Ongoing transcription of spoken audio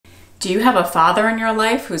Do you have a father in your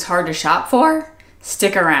life who's hard to shop for?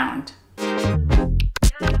 Stick around.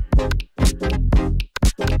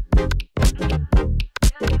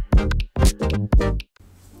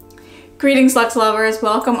 Greetings Lux lovers,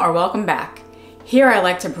 welcome or welcome back. Here I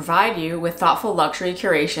like to provide you with thoughtful luxury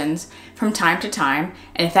curations from time to time,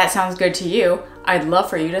 and if that sounds good to you, I'd love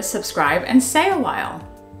for you to subscribe and stay a while.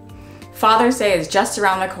 Father's Day is just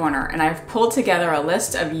around the corner, and I've pulled together a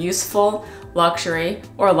list of useful luxury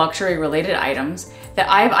or luxury related items that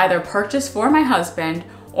I've either purchased for my husband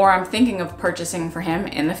or I'm thinking of purchasing for him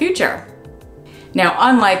in the future. Now,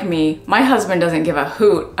 unlike me, my husband doesn't give a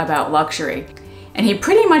hoot about luxury, and he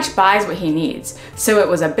pretty much buys what he needs, so it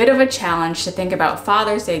was a bit of a challenge to think about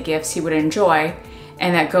Father's Day gifts he would enjoy,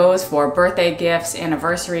 and that goes for birthday gifts,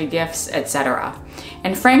 anniversary gifts, etc.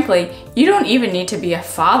 And frankly, you don't even need to be a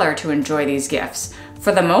father to enjoy these gifts.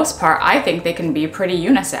 For the most part, I think they can be pretty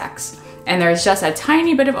unisex. And there's just a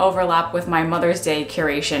tiny bit of overlap with my Mother's Day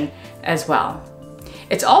curation as well.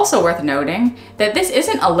 It's also worth noting that this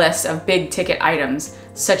isn't a list of big ticket items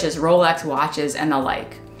such as Rolex watches and the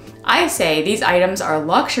like. I say these items are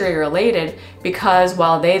luxury related because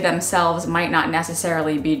while they themselves might not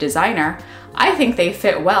necessarily be designer, I think they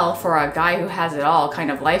fit well for a guy who has it all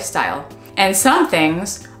kind of lifestyle. And some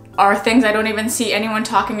things are things I don't even see anyone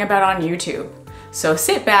talking about on YouTube. So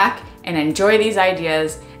sit back and enjoy these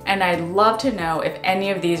ideas, and I'd love to know if any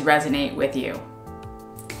of these resonate with you.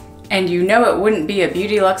 And you know it wouldn't be a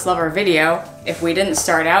Beauty Lux Lover video if we didn't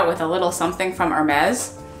start out with a little something from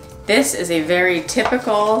Hermes. This is a very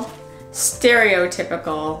typical,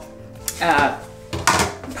 stereotypical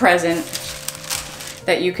present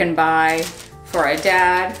that you can buy for a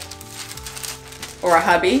dad or a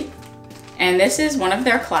hubby. And this is one of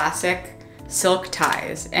their classic silk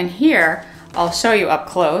ties. And here, I'll show you up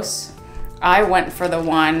close. I went for the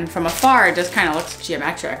one from afar, it just kind of looks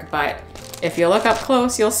geometric, but if you look up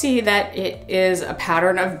close, you'll see that it is a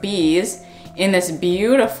pattern of bees in this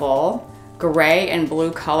beautiful gray and blue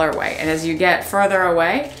colorway. And as you get further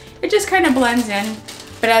away, it just kind of blends in.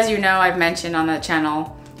 But as you know, I've mentioned on the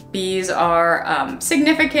channel, bees are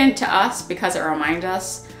significant to us because it reminds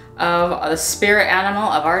us of the spirit animal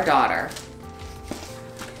of our daughter.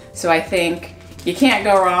 So I think you can't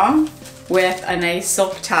go wrong with a nice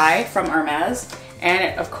silk tie from Hermes, and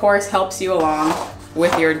it of course helps you along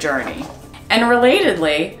with your journey. And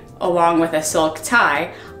relatedly, along with a silk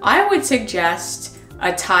tie, I would suggest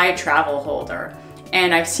a tie travel holder.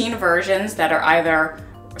 And I've seen versions that are either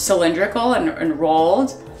cylindrical and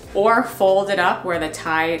rolled, or folded up where the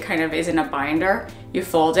tie kind of is in a binder. You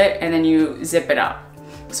fold it and then you zip it up.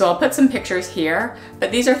 So I'll put some pictures here,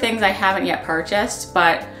 but these are things I haven't yet purchased,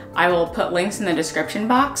 but I will put links in the description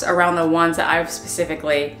box around the ones that I'm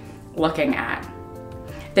specifically looking at.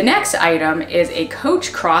 The next item is a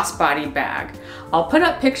Coach crossbody bag. I'll put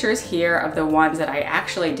up pictures here of the ones that I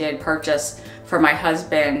actually did purchase for my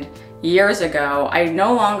husband years ago. I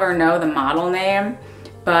no longer know the model name,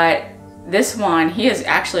 but this one he has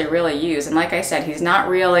actually really used. And like I said, he's not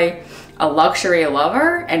really a luxury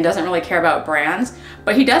lover and doesn't really care about brands,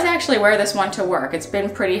 but he does actually wear this one to work. It's been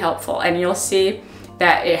pretty helpful, and you'll see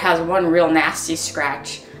that it has one real nasty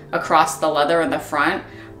scratch across the leather in the front,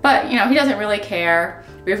 but you know, he doesn't really care.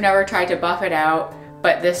 We've never tried to buff it out,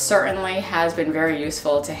 but this certainly has been very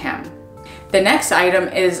useful to him. The next item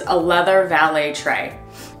is a leather valet tray,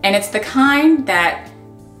 and it's the kind that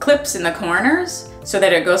clips in the corners so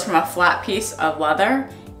that it goes from a flat piece of leather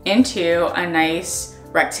into a nice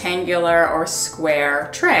rectangular or square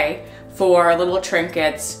tray for little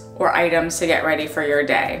trinkets or items to get ready for your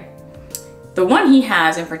day. The one he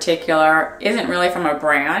has in particular isn't really from a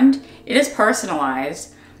brand, it is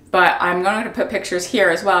personalized, but I'm going to put pictures here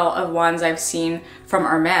as well of ones I've seen from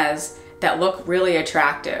Hermes that look really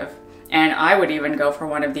attractive, and I would even go for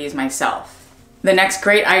one of these myself. The next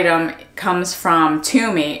great item comes from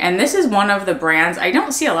Tumi, and this is one of the brands I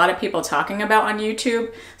don't see a lot of people talking about on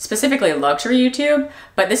YouTube, specifically luxury YouTube,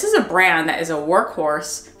 but this is a brand that is a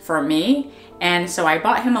workhorse for me, and so I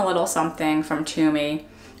bought him a little something from Tumi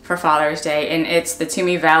for Father's Day, and it's the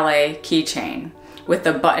Tumi Valet keychain with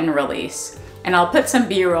the button release. And I'll put some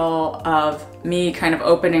B-roll of me kind of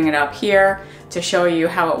opening it up here to show you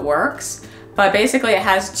how it works. But basically it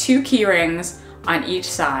has two key rings on each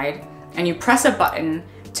side, and you press a button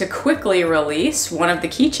to quickly release one of the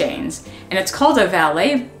keychains. And it's called a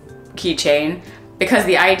valet keychain because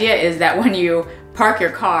the idea is that when you park your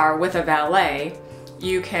car with a valet,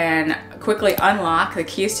 you can quickly unlock the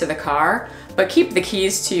keys to the car, but keep the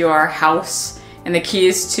keys to your house and the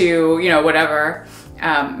keys to, you know, whatever,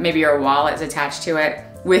 maybe your wallet is attached to it,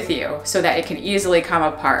 with you so that it can easily come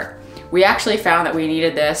apart. we actually found that we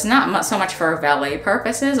needed this, not so much for valet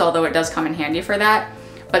purposes, although it does come in handy for that.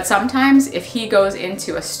 But sometimes if he goes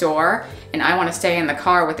into a store and I want to stay in the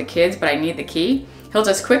car with the kids, but I need the key, he'll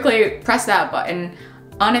just quickly press that button,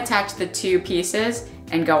 unattach the two pieces,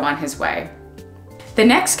 and go on his way. The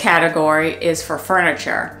next category is for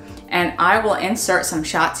furniture, and I will insert some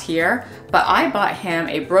shots here, but I bought him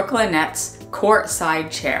a Brooklyn Nets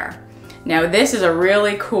courtside chair. Now this is a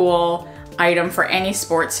really cool item for any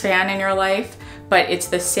sports fan in your life, but it's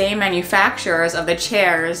the same manufacturers of the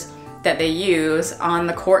chairs that they use on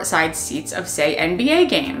the courtside seats of, say, NBA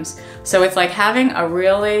games. So it's like having a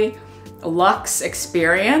really luxe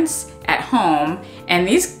experience at home, and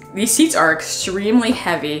these seats are extremely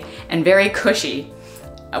heavy and very cushy,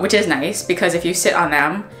 which is nice because if you sit on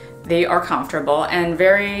them, they are comfortable and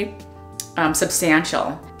very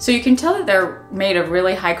substantial. So you can tell that they're made of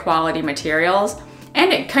really high quality materials,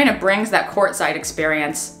 and it kind of brings that courtside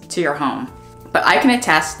experience to your home. But I can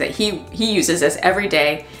attest that he uses this every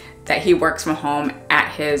day that he works from home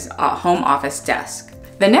at his home office desk.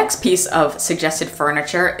 The next piece of suggested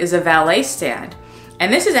furniture is a valet stand.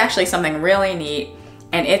 And this is actually something really neat,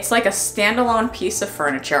 and it's like a standalone piece of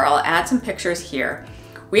furniture. I'll add some pictures here.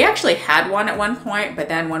 We actually had one at one point, but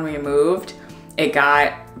then when we moved, it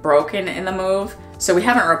got broken in the move. So we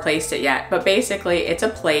haven't replaced it yet, but basically it's a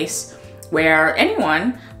place where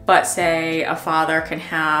anyone, but say a father, can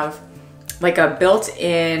have like a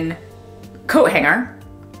built-in coat hanger,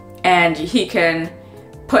 and he can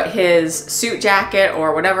put his suit jacket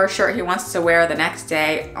or whatever shirt he wants to wear the next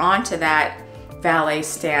day onto that valet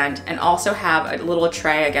stand, and also have a little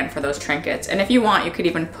tray again for those trinkets. And if you want, you could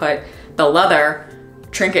even put the leather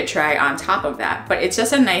trinket tray on top of that. But it's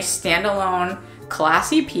just a nice standalone,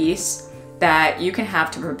 classy piece that you can have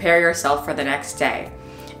to prepare yourself for the next day.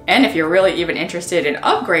 And if you're really even interested in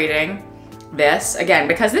upgrading this, again,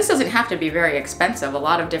 because this doesn't have to be very expensive, a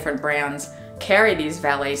lot of different brands carry these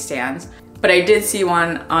valet stands, but I did see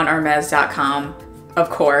one on Hermes.com, of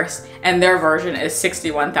course, and their version is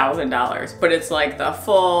 $61,000, but it's like the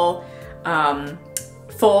full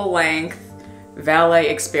length valet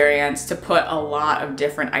experience to put a lot of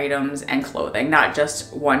different items and clothing, not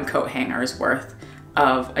just one coat hanger's worth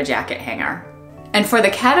of a jacket hanger. And for the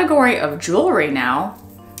category of jewelry now,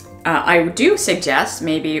 I do suggest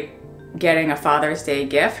maybe getting a Father's Day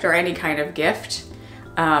gift or any kind of gift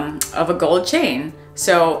of a gold chain.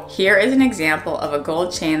 So here is an example of a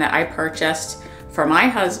gold chain that I purchased for my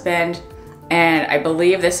husband, and I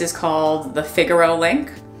believe this is called the Figaro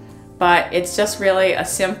link, but it's just really a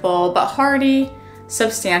simple but hardy,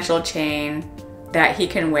 substantial chain that he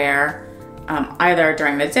can wear either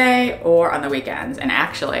during the day or on the weekends. And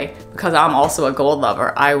actually, because I'm also a gold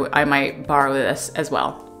lover, I might borrow this as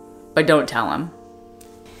well, but don't tell him.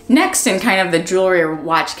 Next, in kind of the jewelry or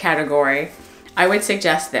watch category, I would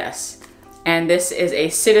suggest this. And this is a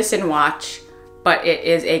Citizen watch, but it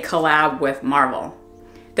is a collab with Marvel.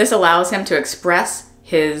 This allows him to express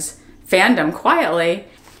his fandom quietly.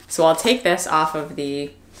 So I'll take this off of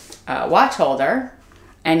the watch holder,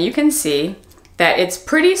 and you can see that it's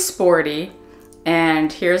pretty sporty.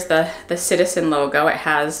 And here's the Citizen logo. It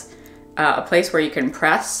has a place where you can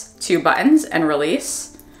press 2 buttons and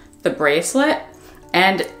release the bracelet.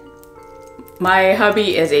 And my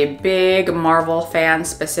hubby is a big Marvel fan,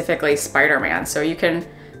 specifically Spider-Man. So you can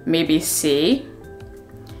maybe see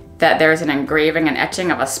that there's an engraving and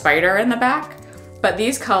etching of a spider in the back. But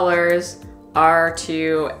these colors are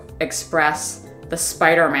to express the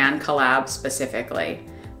Spider-Man collab specifically.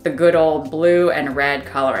 The good old blue and red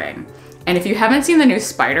coloring. And if you haven't seen the new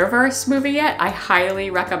Spider-Verse movie yet, I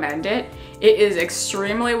highly recommend it. It is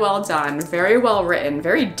extremely well done, very well written,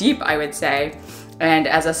 very deep, I would say. And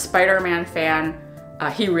as a Spider-Man fan,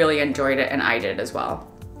 he really enjoyed it, and I did as well.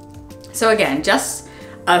 So again, just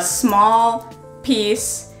a small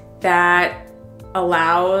piece that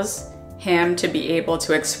allows him to be able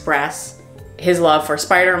to express his love for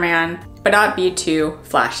Spider-Man, but not be too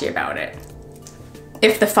flashy about it.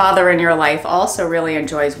 If the father in your life also really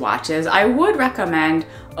enjoys watches, I would recommend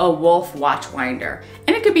a Wolf watch winder.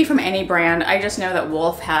 And it could be from any brand. I just know that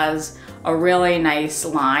Wolf has a really nice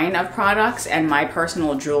line of products, and my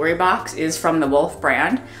personal jewelry box is from the Wolf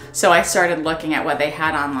brand. So I started looking at what they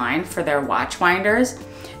had online for their watch winders.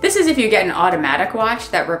 This is if you get an automatic watch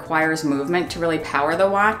that requires movement to really power the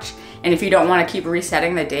watch. And if you don't want to keep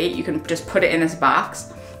resetting the date, you can just put it in this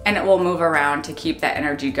box and it will move around to keep that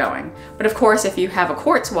energy going. But of course, if you have a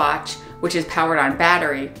quartz watch, which is powered on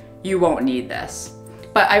battery, you won't need this.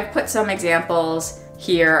 But I've put some examples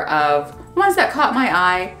here of ones that caught my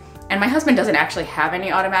eye. And my husband doesn't actually have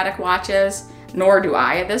any automatic watches, nor do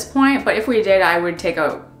I at this point. But if we did, I would take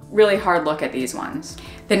a really hard look at these ones.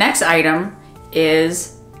 The next item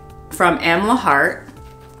is from M. Lahart,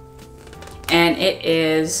 and it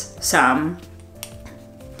is some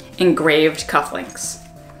engraved cufflinks.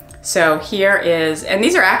 So here is, and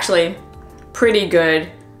these are actually pretty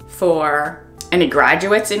good for any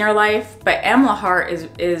graduates in your life, but M. Lahart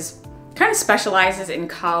is kind of specializes in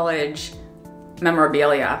college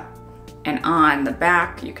memorabilia. And on the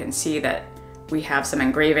back, you can see that we have some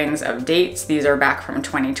engravings of dates. These are back from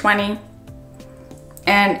 2020.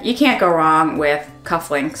 And you can't go wrong with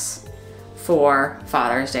cufflinks for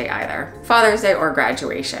Father's Day either. Father's Day or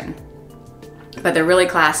graduation. But they're really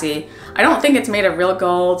classy. I don't think it's made of real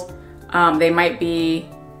gold. They might be,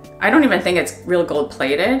 I don't even think it's real gold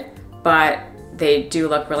plated, but they do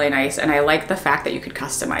look really nice. And I like the fact that you could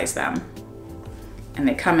customize them. And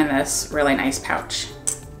they come in this really nice pouch.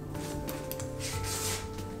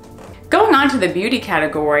 Going on to the beauty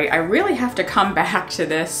category, I really have to come back to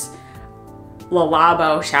this Le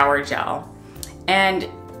Labo shower gel. And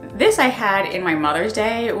this I had in my Mother's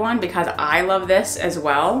Day one because I love this as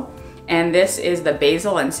well. And this is the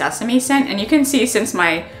basil and sesame scent. And you can see since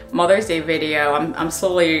my Mother's Day video, I'm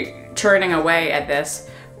slowly churning away at this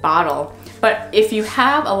bottle. But if you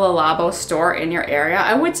have a Le Labo store in your area,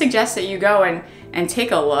 I would suggest that you go and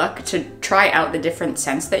take a look to try out the different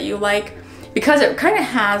scents that you like, because it kind of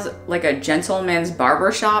has like a gentleman's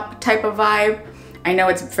barbershop type of vibe. I know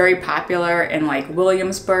it's very popular in like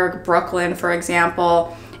Williamsburg, Brooklyn, for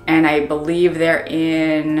example, and I believe they're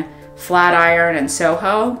in Flatiron and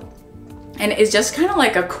Soho. And it's just kind of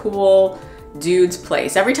like a cool dude's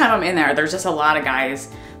place. Every time I'm in there, there's just a lot of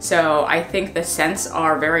guys. So I think the scents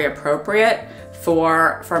are very appropriate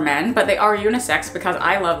for men, but they are unisex because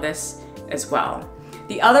I love this as well.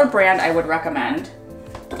 The other brand I would recommend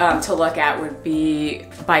to look at would be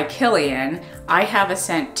by Kilian. I have a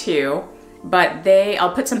scent too, but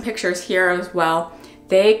I'll put some pictures here as well.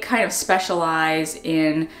 They kind of specialize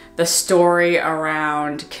in the story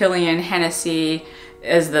around Kilian Hennessy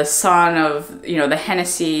as the son of, you know, the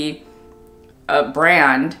Hennessy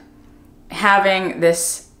brand, having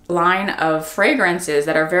this line of fragrances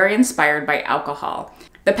that are very inspired by alcohol.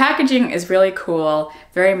 The packaging is really cool,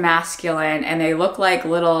 very masculine, and they look like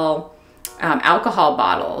little alcohol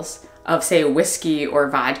bottles of, say, whiskey or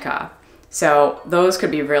vodka. So those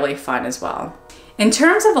could be really fun as well. In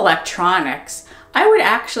terms of electronics, I would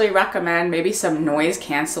actually recommend maybe some noise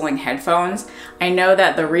canceling headphones. I know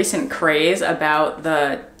that the recent craze about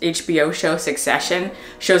the HBO show Succession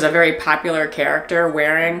shows a very popular character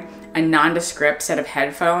wearing a nondescript set of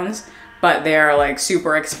headphones, but they're like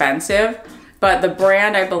super expensive. But the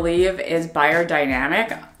brand, I believe, is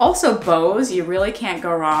Beyerdynamic. Also Bose, you really can't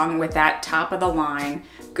go wrong with that top of the line,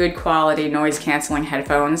 good quality noise canceling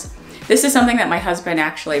headphones. This is something that my husband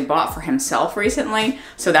actually bought for himself recently,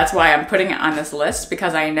 so that's why I'm putting it on this list,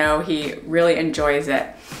 because I know he really enjoys it,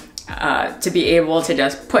 to be able to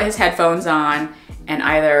just put his headphones on and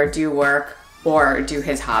either do work or do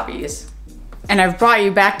his hobbies. And I've brought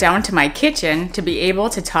you back down to my kitchen to be able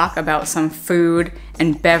to talk about some food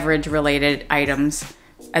and beverage related items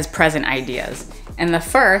as present ideas. And the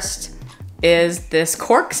first is this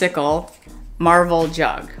Corksicle Marvel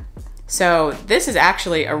jug. So this is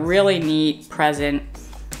actually a really neat present,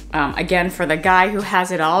 again, for the guy who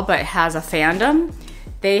has it all but has a fandom.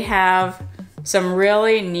 They have some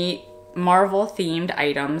really neat Marvel themed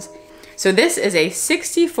items. So this is a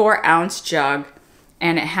 64-ounce jug,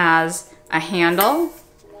 and it has a handle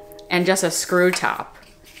and just a screw top.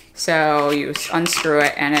 So you unscrew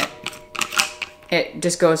it and it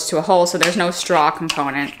just goes to a hole, so there's no straw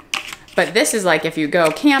component. But this is like if you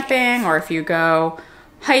go camping or if you go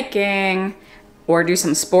hiking or do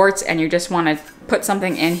some sports and you just want to put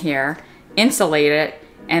something in here, insulate it,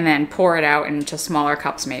 and then pour it out into smaller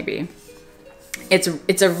cups maybe.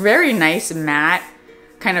 It's a very nice matte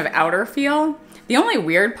kind of outer feel. The only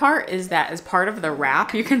weird part is that as part of the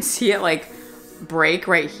wrap, you can see it like break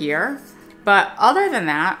right here. But other than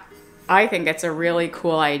that, I think it's a really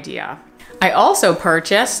cool idea. I also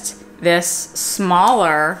purchased this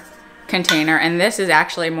smaller container, and this is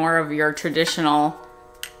actually more of your traditional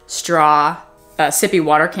straw sippy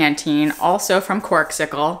water canteen, also from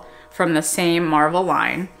Corksicle, from the same Marvel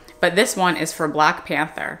line, but this one is for Black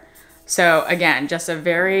Panther. So again, just a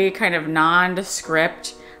very kind of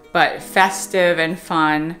nondescript but festive and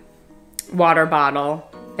fun water bottle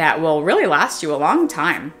that will really last you a long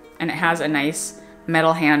time, and it has a nice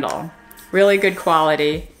metal handle. Really good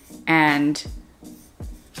quality and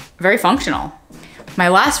very functional. My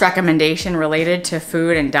last recommendation related to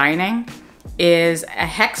food and dining is a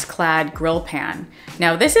hex-clad grill pan.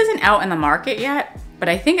 Now this isn't out in the market yet, but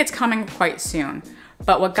I think it's coming quite soon.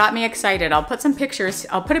 But what got me excited, I'll put some pictures,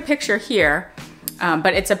 I'll put a picture here,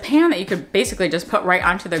 but it's a pan that you could basically just put right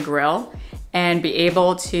onto the grill and be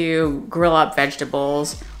able to grill up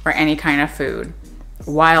vegetables or any kind of food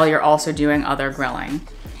while you're also doing other grilling.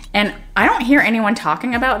 And I don't hear anyone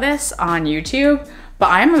talking about this on YouTube, but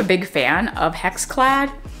I'm a big fan of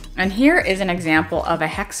hex-clad. And here is an example of a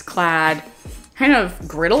hex-clad kind of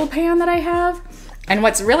griddle pan that I have. And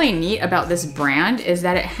what's really neat about this brand is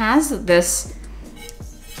that it has this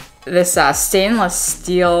stainless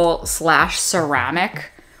steel /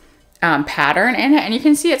 ceramic pattern in it. And you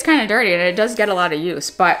can see it's kind of dirty and it does get a lot of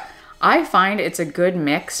use, but I find it's a good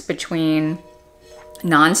mix between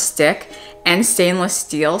non-stick and stainless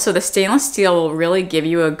steel. So the stainless steel will really give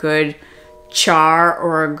you a good char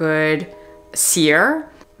or a good sear.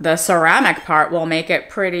 The ceramic part will make it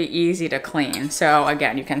pretty easy to clean. So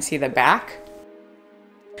again, you can see the back.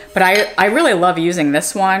 But I really love using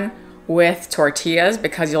this one with tortillas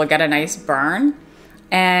because you'll get a nice burn.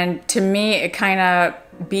 And to me, it kind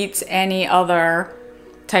of beats any other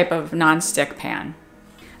type of non-stick pan.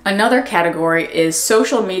 Another category is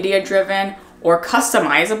social media driven or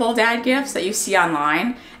customizable dad gifts that you see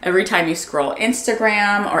online every time you scroll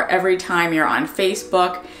Instagram or every time you're on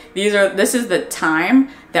Facebook. This is the time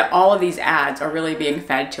that all of these ads are really being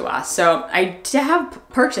fed to us. So I have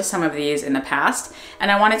purchased some of these in the past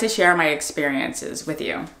and I wanted to share my experiences with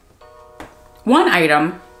you. One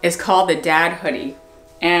item is called the Dad Hoodie,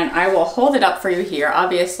 and I will hold it up for you here.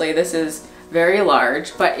 Obviously this is very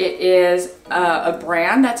large, but it is a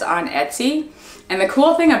brand that's on Etsy. And the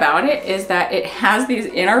cool thing about it is that it has these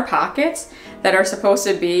inner pockets that are supposed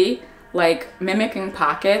to be like mimicking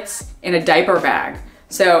pockets in a diaper bag.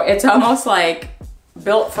 So it's almost like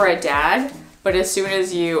built for a dad, but as soon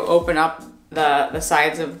as you open up the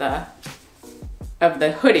sides of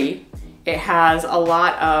the hoodie, it has a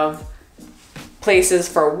lot of places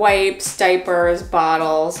for wipes, diapers,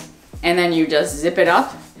 bottles, and then you just zip it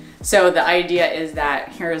up. So the idea is that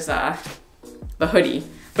here's the hoodie,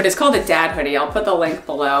 but it's called a Dad Hoodie. I'll put the link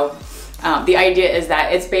below. The idea is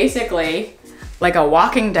that it's basically like a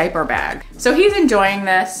walking diaper bag. So he's enjoying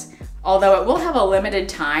this, although it will have a limited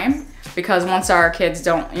time because once our kids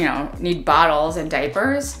don't, need bottles and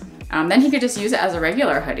diapers, then he could just use it as a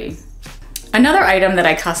regular hoodie. Another item that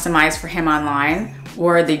I customized for him online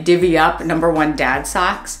were the Divvy Up #1 dad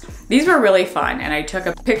socks. These were really fun, and I took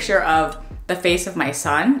a picture of the face of my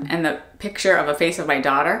son and the picture of a face of my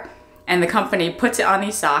daughter, and the company puts it on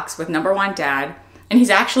these socks with #1 dad, and he's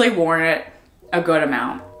actually worn it a good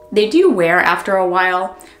amount. They do wear after a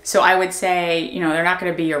while, so I would say, they're not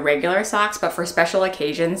gonna be your regular socks, but for special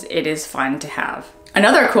occasions, it is fun to have.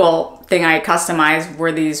 Another cool thing I customized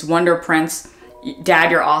were these Wonder Prince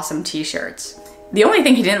Dad You're Awesome t-shirts. The only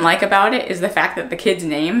thing he didn't like about it is the fact that the kids'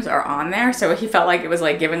 names are on there, so he felt like it was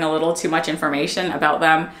like giving a little too much information about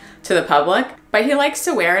them to the public, but he likes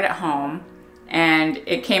to wear it at home, and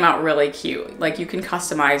it came out really cute. Like, you can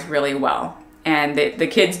customize really well, and the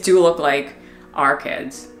kids do look like our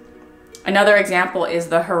kids. Another example is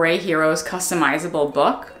the Hooray Heroes customizable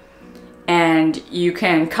book, and you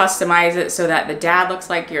can customize it so that the dad looks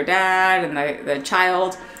like your dad and the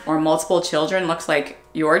child or multiple children looks like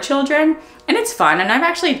your children, and it's fun. And I've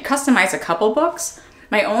actually customized a couple books.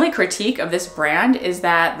 My only critique of this brand is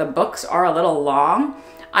that the books are a little long.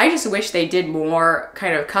 I just wish they did more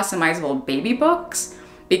kind of customizable baby books,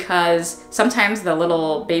 because sometimes the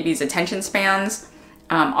little baby's attention spans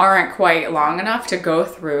aren't quite long enough to go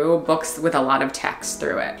through books with a lot of text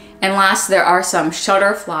through it. And last, there are some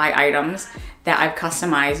Shutterfly items that I've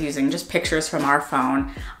customized using just pictures from our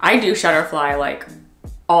phone. I do Shutterfly like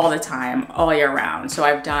all the time, all year round. So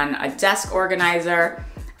I've done a desk organizer,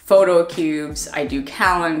 photo cubes, I do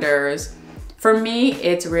calendars. For me,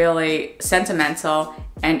 it's really sentimental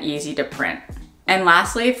and easy to print. And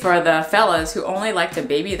lastly, for the fellas who only like to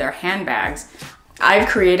baby their handbags, I've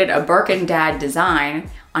created a Birkin Dad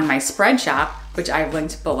design on my spread shop, which I've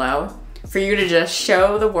linked below, for you to just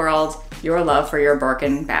show the world your love for your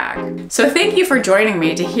Birkin bag. So thank you for joining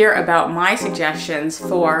me to hear about my suggestions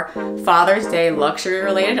for Father's Day luxury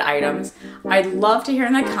related items. I'd love to hear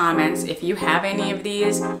in the comments if you have any of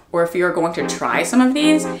these, or if you're going to try some of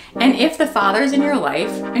these, and if the fathers in your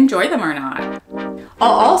life enjoy them or not.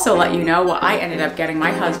 I'll also let you know what I ended up getting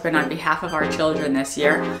my husband on behalf of our children this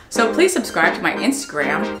year, so please subscribe to my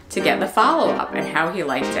Instagram to get the follow-up and how he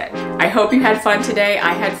liked it. I hope you had fun today.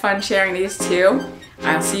 I had fun sharing these too.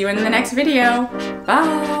 I'll see you in the next video.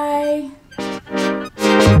 Bye!